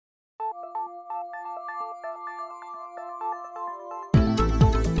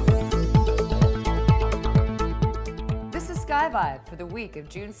Vibe for the week of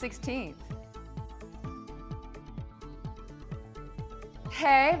June 16th.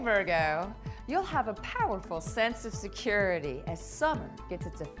 Hey Virgo, you'll have a powerful sense of security as summer gets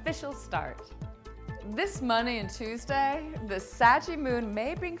its official start. This Monday and Tuesday, the Saggy moon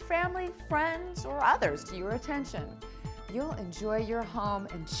may bring family, friends, or others to your attention. You'll enjoy your home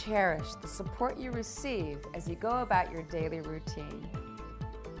and cherish the support you receive as you go about your daily routine.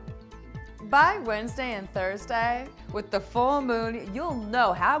 By Wednesday and Thursday, with the full moon, you'll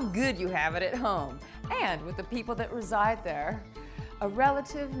know how good you have it at home and with the people that reside there. A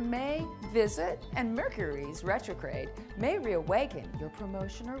relative may visit, and Mercury's retrograde may reawaken your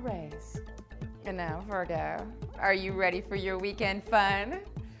promotion or raise. And now, Virgo, are you ready for your weekend fun?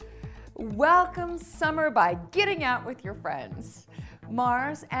 Welcome summer by getting out with your friends.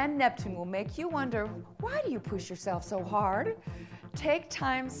 Mars and Neptune will make you wonder, why do you push yourself so hard? Take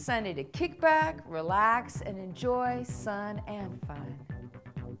time Sunday to kick back, relax, and enjoy sun and fun.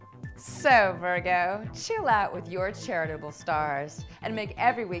 So Virgo, chill out with your charitable stars and make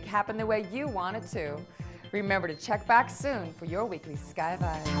every week happen the way you want it to. Remember to check back soon for your weekly Sky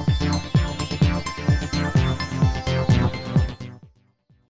Vibe.